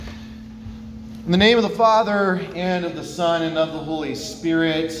In the name of the Father, and of the Son, and of the Holy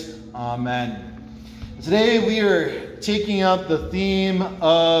Spirit. Amen. Today we are taking up the theme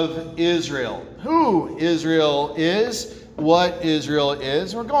of Israel. Who Israel is, what Israel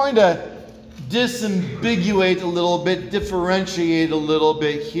is. We're going to disambiguate a little bit, differentiate a little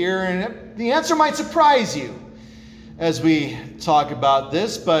bit here, and the answer might surprise you as we talk about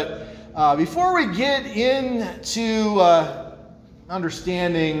this. But before we get into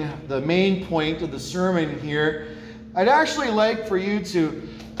understanding the main point of the sermon here, I'd actually like for you to,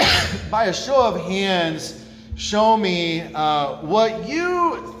 by a show of hands, show me what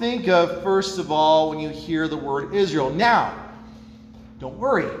you think of, first of all, when you hear the word Israel. Now, don't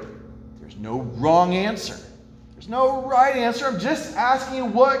worry. There's no wrong answer. There's no right answer. I'm just asking you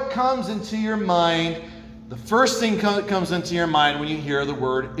what comes into your mind. The first thing that comes into your mind when you hear the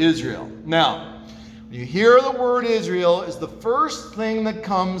word Israel. Now, when you hear the word Israel, is the first thing that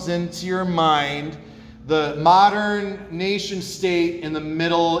comes into your mind the modern nation state in the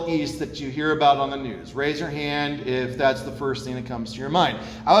Middle East that you hear about on the news? Raise your hand if that's the first thing that comes to your mind.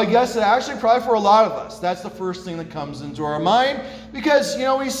 I would guess that actually probably for a lot of us, that's the first thing that comes into our mind because,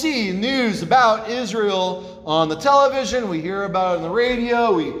 we see news about Israel on the television, we hear about it on the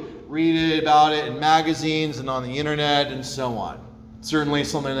radio, we read about it in magazines and on the internet and so on. Certainly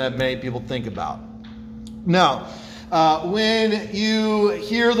something that many people think about. Now, when you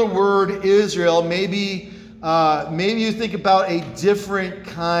hear the word Israel, maybe you think about a different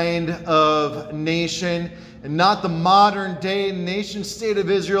kind of nation, and not the modern day nation state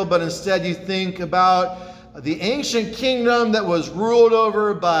of Israel, but instead you think about the ancient kingdom that was ruled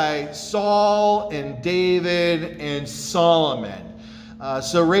over by Saul and David and Solomon.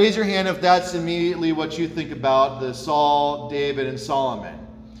 So raise your hand if that's immediately what you think about, the Saul, David, and Solomon.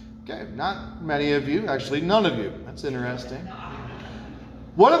 Okay, not many of you, actually none of you. That's interesting. How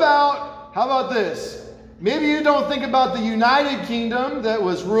about this? Maybe you don't think about the United Kingdom that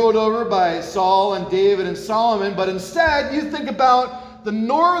was ruled over by Saul and David and Solomon, but instead you think about the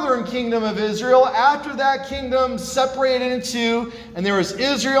northern kingdom of Israel after that kingdom separated in two, and there was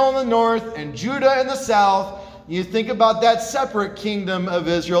Israel in the north and Judah in the south. You think about that separate kingdom of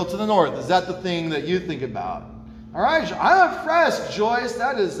Israel to the north. Is that the thing that you think about? All right, I'm impressed, Joyce.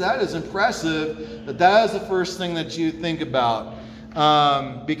 That is impressive that is the first thing that you think about,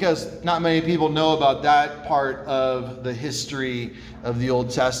 because not many people know about that part of the history of the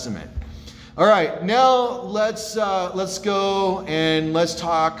Old Testament. All right, now let's go and let's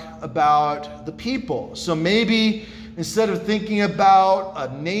talk about the people. So maybe instead of thinking about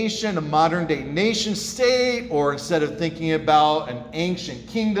a nation, a modern day nation state, or instead of thinking about an ancient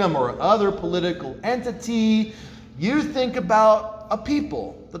kingdom or other political entity, you think about a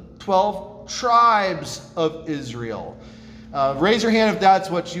people, the 12 tribes of Israel. Raise your hand if that's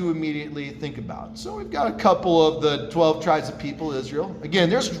what you immediately think about. So we've got a couple of the 12 tribes of people, Israel. Again,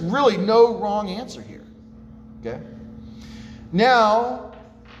 there's really no wrong answer here. Okay? Now,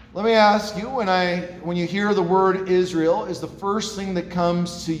 let me ask you, when you hear the word Israel, is the first thing that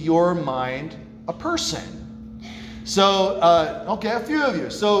comes to your mind a person? So, a few of you.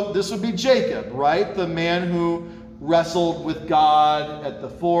 So this would be Jacob, right? The man who wrestled with God at the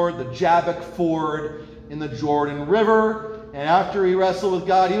ford, the Jabbok ford in the Jordan River. And after he wrestled with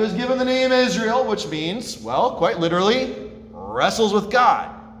God, he was given the name Israel, which means, well, quite literally, wrestles with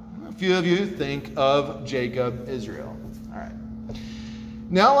God. A few of you think of Jacob, Israel. All right.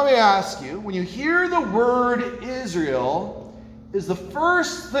 Now let me ask you, when you hear the word Israel, is the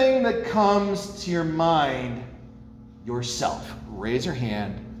first thing that comes to your mind yourself? Raise your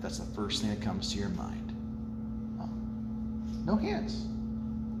hand if that's the first thing that comes to your mind. No hands.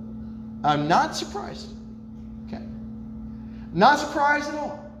 I'm not surprised. Okay. Not surprised at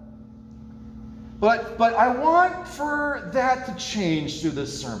all. But I want for that to change through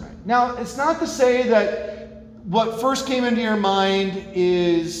this sermon. Now, it's not to say that what first came into your mind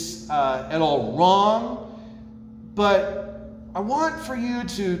is at all wrong, but I want for you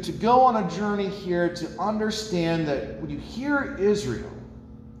to go on a journey here to understand that when you hear Israel,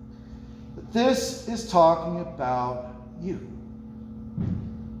 that this is talking about you.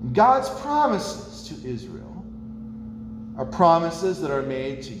 God's promises to Israel are promises that are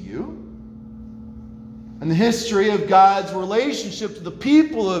made to you. And the history of God's relationship to the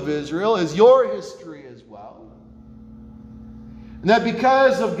people of Israel is your history as well. And that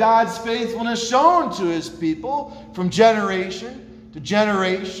because of God's faithfulness shown to his people from generation to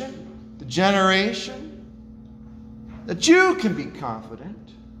generation to generation, that you can be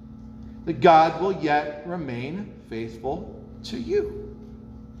confident that God will yet remain faithful to you.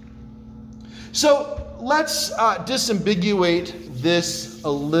 So let's disambiguate this a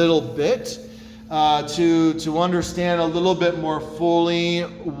little bit. to understand a little bit more fully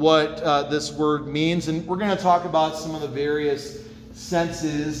what this word means. And we're going to talk about some of the various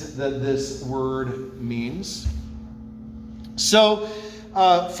senses that this word means. So,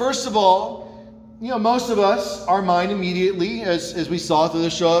 first of all, most of us, our mind immediately, as we saw through the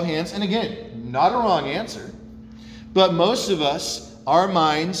show of hands, and again, not a wrong answer, but most of us, our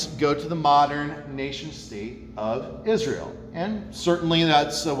minds go to the modern nation state of Israel. And certainly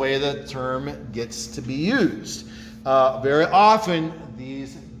that's the way the term gets to be used very often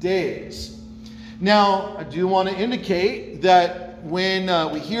these days. Now, I do want to indicate that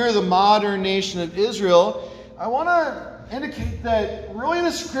when we hear the modern nation of Israel, I want to indicate that really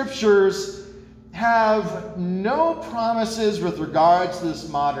the scriptures have no promises with regards to this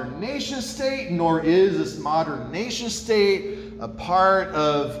modern nation state, nor is this modern nation state a part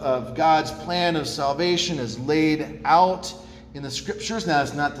of God's plan of salvation as laid out in the scriptures. Now,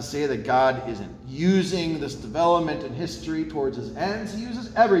 that's not to say that God isn't using this development in history towards his ends. He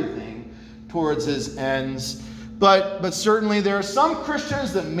uses everything towards his ends. But certainly there are some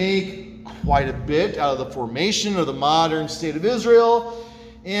Christians that make quite a bit out of the formation of the modern state of Israel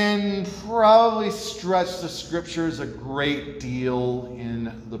and probably stretch the scriptures a great deal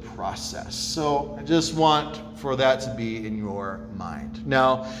in the process. So I just want for that to be in your mind.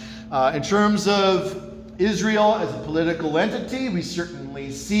 Now, in terms of Israel as a political entity, we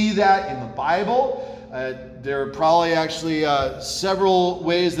certainly see that in the Bible. There are probably actually several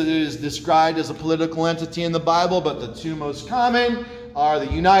ways that it is described as a political entity in the Bible, but the two most common are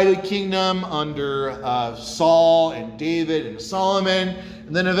the United Kingdom under Saul and David and Solomon,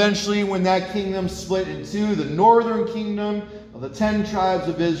 and then eventually when that kingdom split into the northern kingdom of the 10 tribes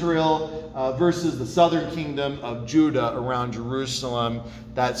of Israel versus the southern kingdom of Judah around Jerusalem.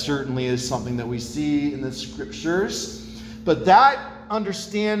 That certainly is something that we see in the scriptures. But that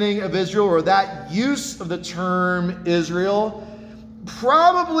understanding of Israel, or that use of the term Israel,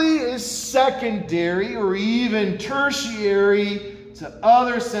 probably is secondary or even tertiary to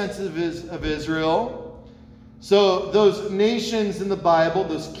other senses of Israel. So those nations in the Bible,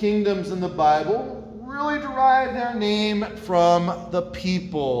 those kingdoms in the Bible, really derive their name from the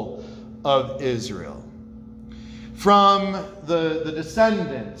people of Israel, from the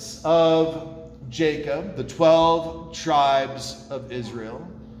descendants of Jacob, the 12 tribes of Israel.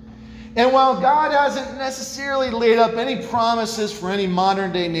 And while God hasn't necessarily laid up any promises for any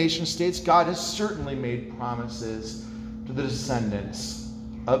modern day nation states, God has certainly made promises to the descendants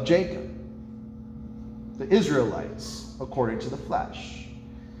of Jacob, the Israelites, according to the flesh.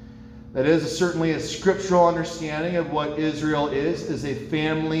 That is certainly a scriptural understanding of what Israel is a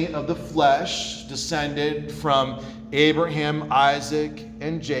family of the flesh descended from Abraham, Isaac,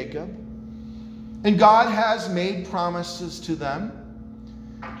 and Jacob. And God has made promises to them.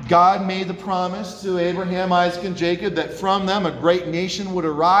 God made the promise to Abraham, Isaac, and Jacob that from them a great nation would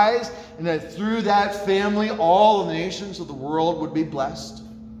arise, and that through that family all the nations of the world would be blessed.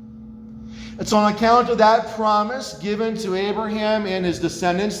 It's on account of that promise given to Abraham and his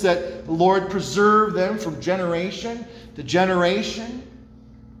descendants that the Lord preserved them from generation to generation.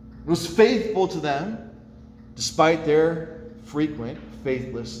 He was faithful to them despite their frequent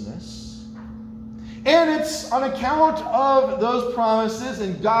faithlessness. And it's on account of those promises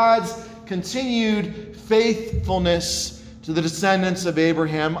and God's continued faithfulness to the descendants of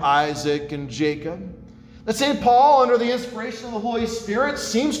Abraham, Isaac, and Jacob that St. Paul, under the inspiration of the Holy Spirit,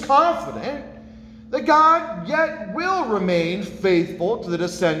 seems confident that God yet will remain faithful to the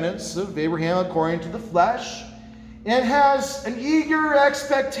descendants of Abraham according to the flesh, and has an eager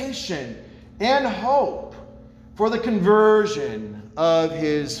expectation and hope for the conversion of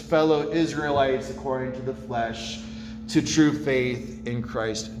his fellow Israelites according to the flesh to true faith in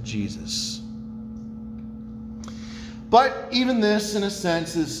Christ Jesus. But even this, in a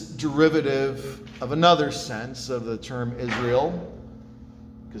sense, is derivative of another sense of the term Israel.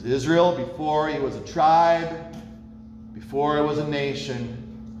 Because Israel, before he was a tribe, before it was a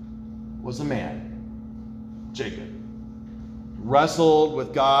nation, was a man, Jacob. He wrestled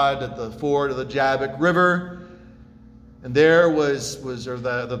with God at the ford of the Jabbok River, and there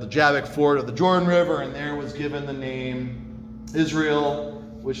the Jabbok ford of the Jordan River, and there was given the name Israel,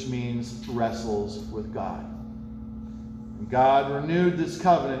 which means wrestles with God. And God renewed this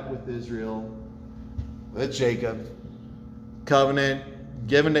covenant with Israel, with Jacob, covenant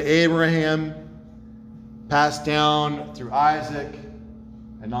given to Abraham, passed down through Isaac,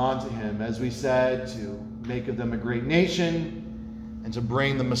 and on to him, as we said, to make of them a great nation and to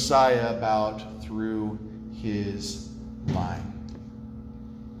bring the Messiah about through his line.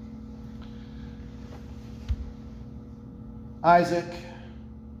 Isaac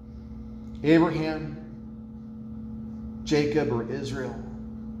Abraham, Jacob, or Israel.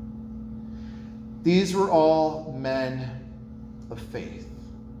 These were all men of faith.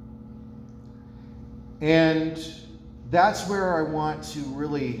 And that's where I want to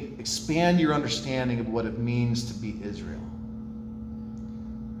really expand your understanding of what it means to be Israel.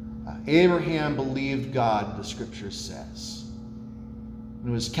 Abraham believed God, the scripture says, and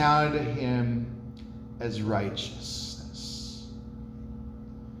it was counted to him as righteousness.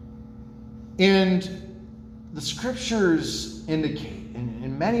 And the scriptures indicate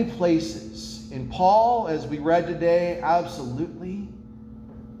in many places, in Paul, as we read today, absolutely,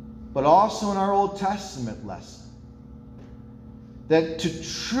 but also in our Old Testament lesson, that to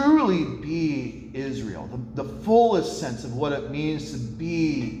truly be Israel, the fullest sense of what it means to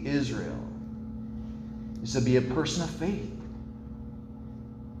be Israel, is to be a person of faith.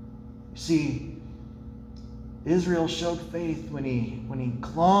 You see, Israel showed faith when he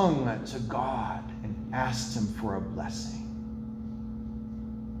clung to God and asked him for a blessing.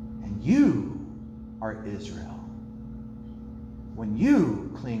 And you are Israel when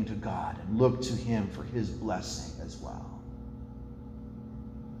you cling to God and look to him for his blessing as well.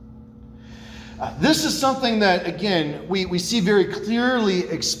 This is something that, again, we see very clearly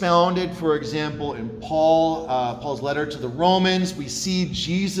expounded, for example, in Paul's letter to the Romans. We see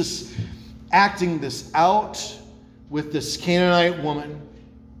Jesus acting this out with this Canaanite woman.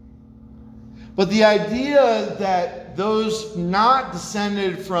 But the idea that those not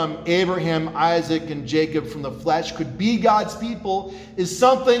descended from Abraham, Isaac, and Jacob from the flesh could be God's people is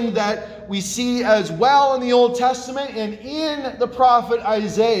something that we see as well in the Old Testament and in the prophet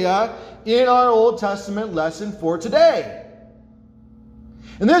Isaiah in our Old Testament lesson for today.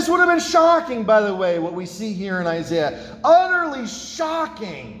 And this would have been shocking, by the way, what we see here in Isaiah. Utterly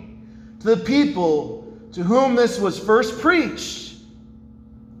shocking to the people to whom this was first preached.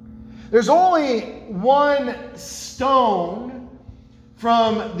 There's only one stone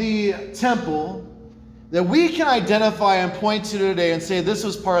from the temple that we can identify and point to today and say this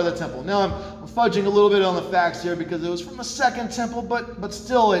was part of the temple. Now, I'm fudging a little bit on the facts here because it was from the second temple, but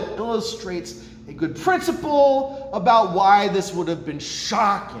still it illustrates a good principle about why this would have been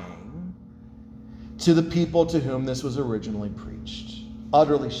shocking to the people to whom this was originally preached.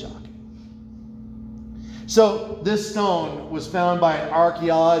 Utterly shocking. So this stone was found by an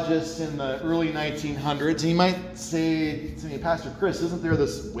archaeologist in the early 1900s. And you might say to me, Pastor Chris, isn't there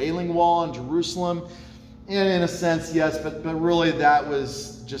this Wailing Wall in Jerusalem? And in a sense, yes, but really that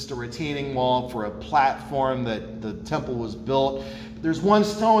was just a retaining wall for a platform that the temple was built. There's one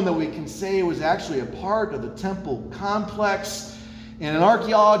stone that we can say was actually a part of the temple complex. And an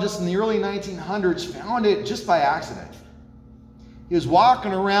archaeologist in the early 1900s found it just by accident. He was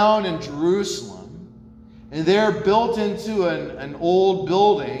walking around in Jerusalem, and there, built into an old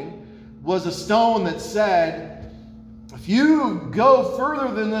building, was a stone that said, if you go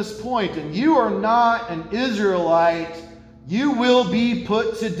further than this point and you are not an Israelite, you will be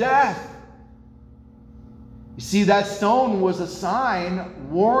put to death. You see, that stone was a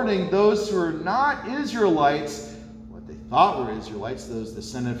sign warning those who are not Israelites, what they thought were Israelites, those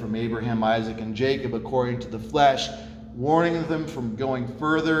descended from Abraham, Isaac, and Jacob according to the flesh, warning them from going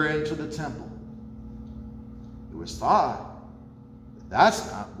further into the temple. It was thought that that's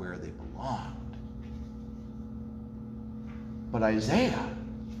not where they belonged. But Isaiah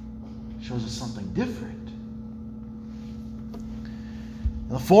shows us something different. And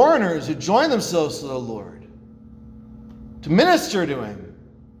the foreigners who join themselves to the Lord, to minister to him,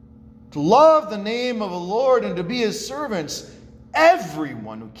 to love the name of the Lord and to be his servants,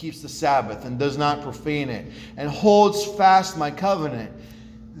 everyone who keeps the Sabbath and does not profane it and holds fast my covenant,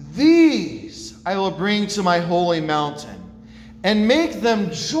 these I will bring to my holy mountain and make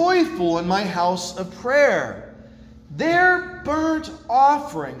them joyful in my house of prayer. Their burnt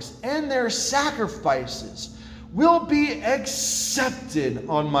offerings and their sacrifices will be accepted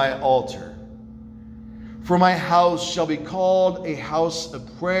on my altar. For my house shall be called a house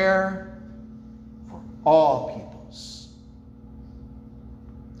of prayer for all peoples.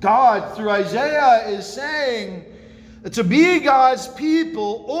 God, through Isaiah, is saying that to be God's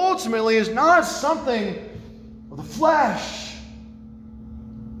people ultimately is not something of the flesh,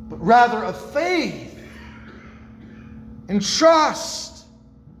 but rather of faith and trust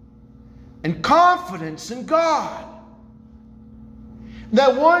and confidence in God.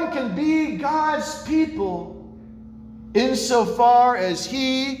 That one can be God's people insofar as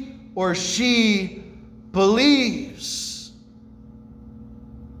he or she believes.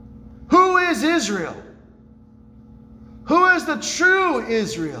 Who is Israel? Who is the true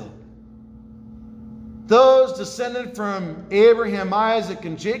Israel? those descended from Abraham, Isaac,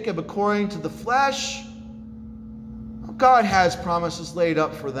 and Jacob according to the flesh, God has promises laid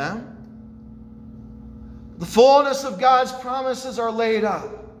up for them. The fullness of God's promises are laid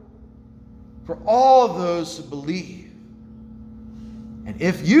up for all of those who believe. And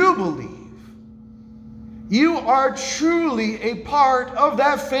if you believe, you are truly a part of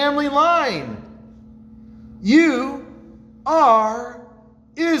that family line. You are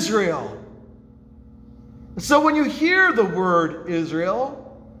Israel. And so when you hear the word Israel,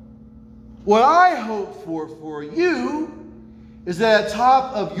 what I hope for you is that at the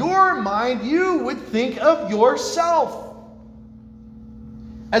top of your mind, you would think of yourself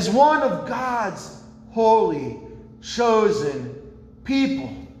as one of God's holy, chosen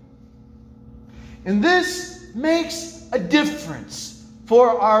people. And this makes a difference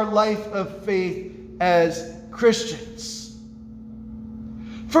for our life of faith as Christians.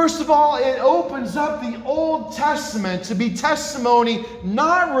 First of all, it opens up the Old Testament to be testimony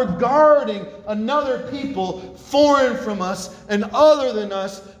not regarding another people foreign from us and other than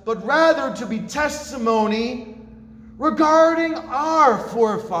us, but rather to be testimony regarding our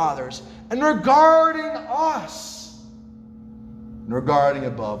forefathers and regarding us. And regarding,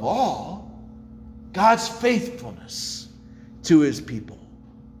 above all, God's faithfulness to his people.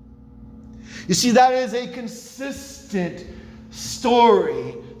 You see, that is a consistent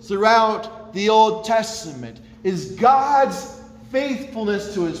story throughout the Old Testament, is God's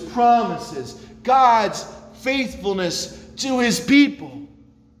faithfulness to his promises, God's faithfulness to his people.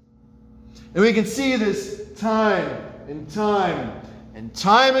 And we can see this time and time and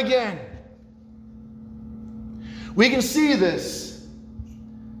time again. We can see this,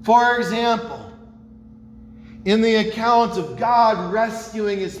 for example, in the account of God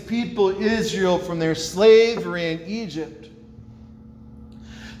rescuing his people Israel from their slavery in Egypt.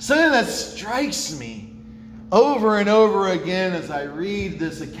 Something that strikes me over and over again as I read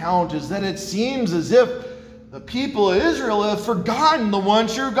this account is that it seems as if the people of Israel have forgotten the one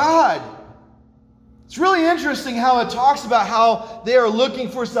true God. It's really interesting how it talks about how they are looking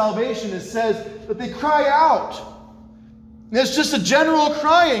for salvation. It says that they cry out. And it's just a general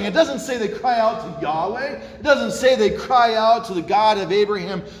crying. It doesn't say they cry out to Yahweh. It doesn't say they cry out to the God of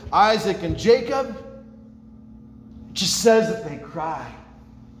Abraham, Isaac, and Jacob. It just says that they cry.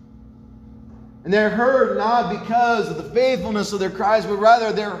 And they're heard not because of the faithfulness of their cries, but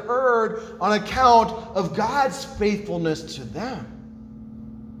rather they're heard on account of God's faithfulness to them.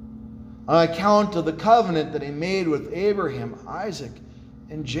 On account of the covenant that he made with Abraham, Isaac,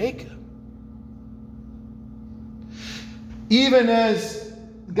 and Jacob. Even as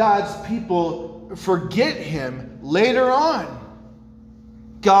God's people forget him later on,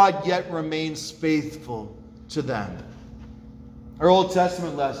 God yet remains faithful to them. Our Old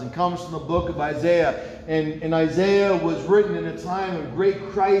Testament lesson comes from the book of Isaiah. And Isaiah was written in a time of great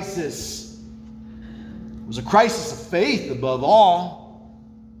crisis. It was a crisis of faith above all.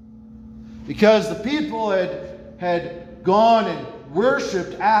 Because the people had gone and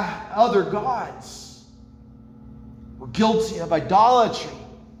worshipped other gods. Were guilty of idolatry.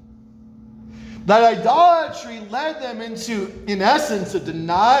 That idolatry led them into, in essence, a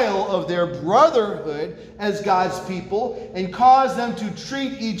denial of their brotherhood as God's people and caused them to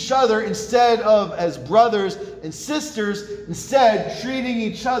treat each other instead of as brothers and sisters, instead treating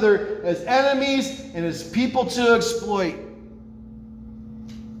each other as enemies and as people to exploit.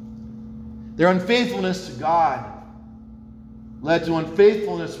 Their unfaithfulness to God led to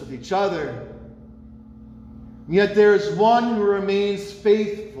unfaithfulness with each other. And yet there is one who remains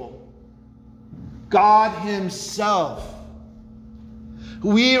faithful. God himself,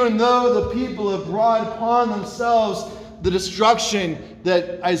 who even though the people have brought upon themselves the destruction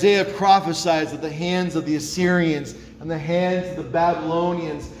that Isaiah prophesies at the hands of the Assyrians and the hands of the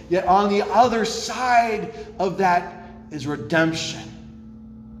Babylonians, yet on the other side of that is redemption.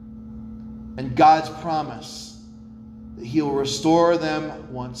 And God's promise that he will restore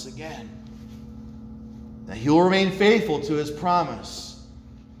them once again. That he will remain faithful to his promise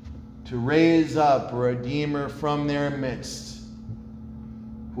to raise up a Redeemer from their midst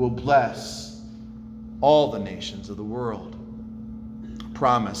who will bless all the nations of the world. A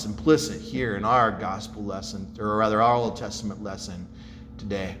promise implicit here in our gospel lesson, or rather our Old Testament lesson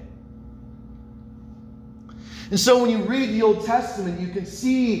today. And so when you read the Old Testament, you can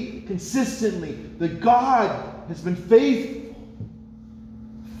see consistently that God has been faithful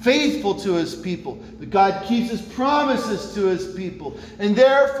to his people, that God keeps his promises to his people, and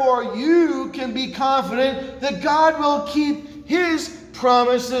therefore you can be confident that God will keep his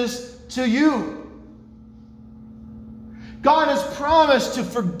promises to you. God has promised to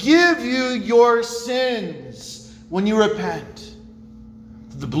forgive you your sins when you repent.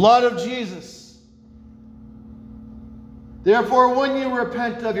 The blood of Jesus. Therefore, when you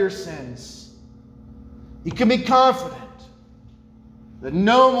repent of your sins, you can be confident that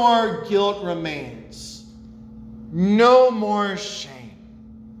no more guilt remains, no more shame,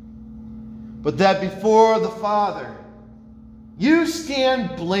 but that before the Father, you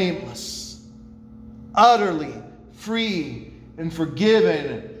stand blameless, utterly free and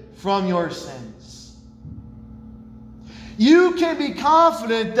forgiven from your sins. You can be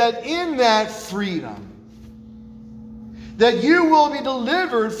confident that in that freedom, that you will be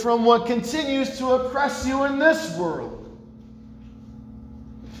delivered from what continues to oppress you in this world.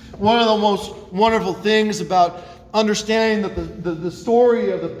 One of the most wonderful things about understanding the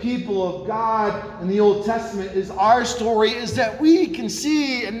story of the people of God in the Old Testament is our story is that we can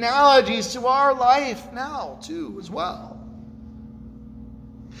see analogies to our life now too as well.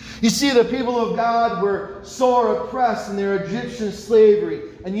 You see, the people of God were sore oppressed in their Egyptian slavery,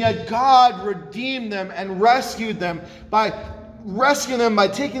 and yet God redeemed them and rescued them by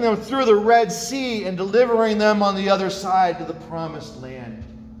taking them through the Red Sea and delivering them on the other side to the promised land.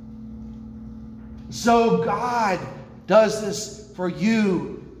 So God does this for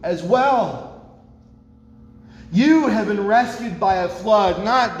you as well. You have been rescued by a flood,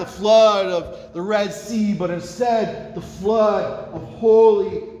 not the flood of the Red Sea, but instead the flood of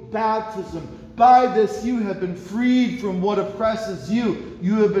holy baptism. By this you have been freed from what oppresses you.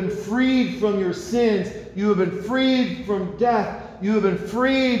 You have been freed from your sins. You have been freed from death. You have been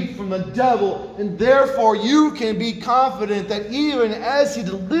freed from the devil. And therefore you can be confident that even as he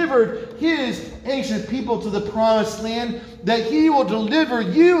delivered his ancient people to the promised land, that he will deliver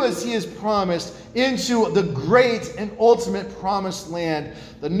you as he has promised into the great and ultimate promised land,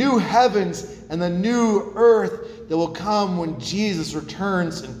 the new heavens and the new earth that will come when Jesus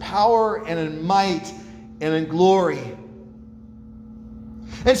returns in power and in might and in glory.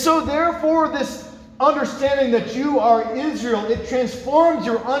 And so therefore this understanding that you are Israel, it transforms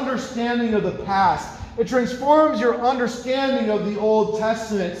your understanding of the past. It transforms your understanding of the Old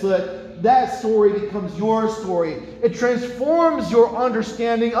Testament so that that story becomes your story. It transforms your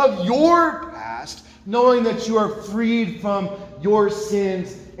understanding of your past, knowing that you are freed from your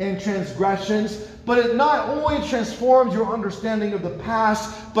sins and transgressions. But it not only transforms your understanding of the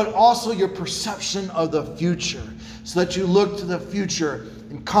past, but also your perception of the future, so that you look to the future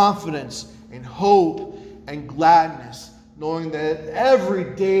in confidence, in hope, and gladness, knowing that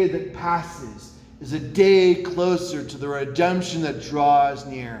every day that passes is a day closer to the redemption that draws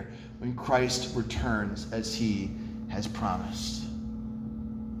near when Christ returns as he has promised.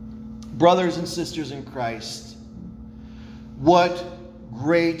 Brothers and sisters in Christ, what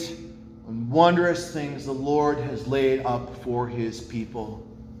great and wondrous things the Lord has laid up for his people.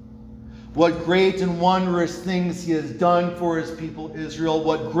 What great and wondrous things he has done for his people Israel.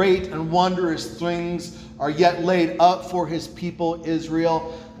 What great and wondrous things are yet laid up for his people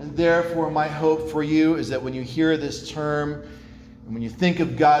Israel. And therefore my hope for you is that when you hear this term, and when you think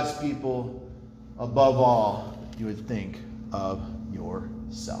of God's people, above all, you would think of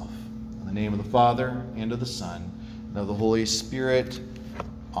yourself. In the name of the Father, and of the Son, and of the Holy Spirit.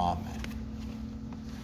 Amen.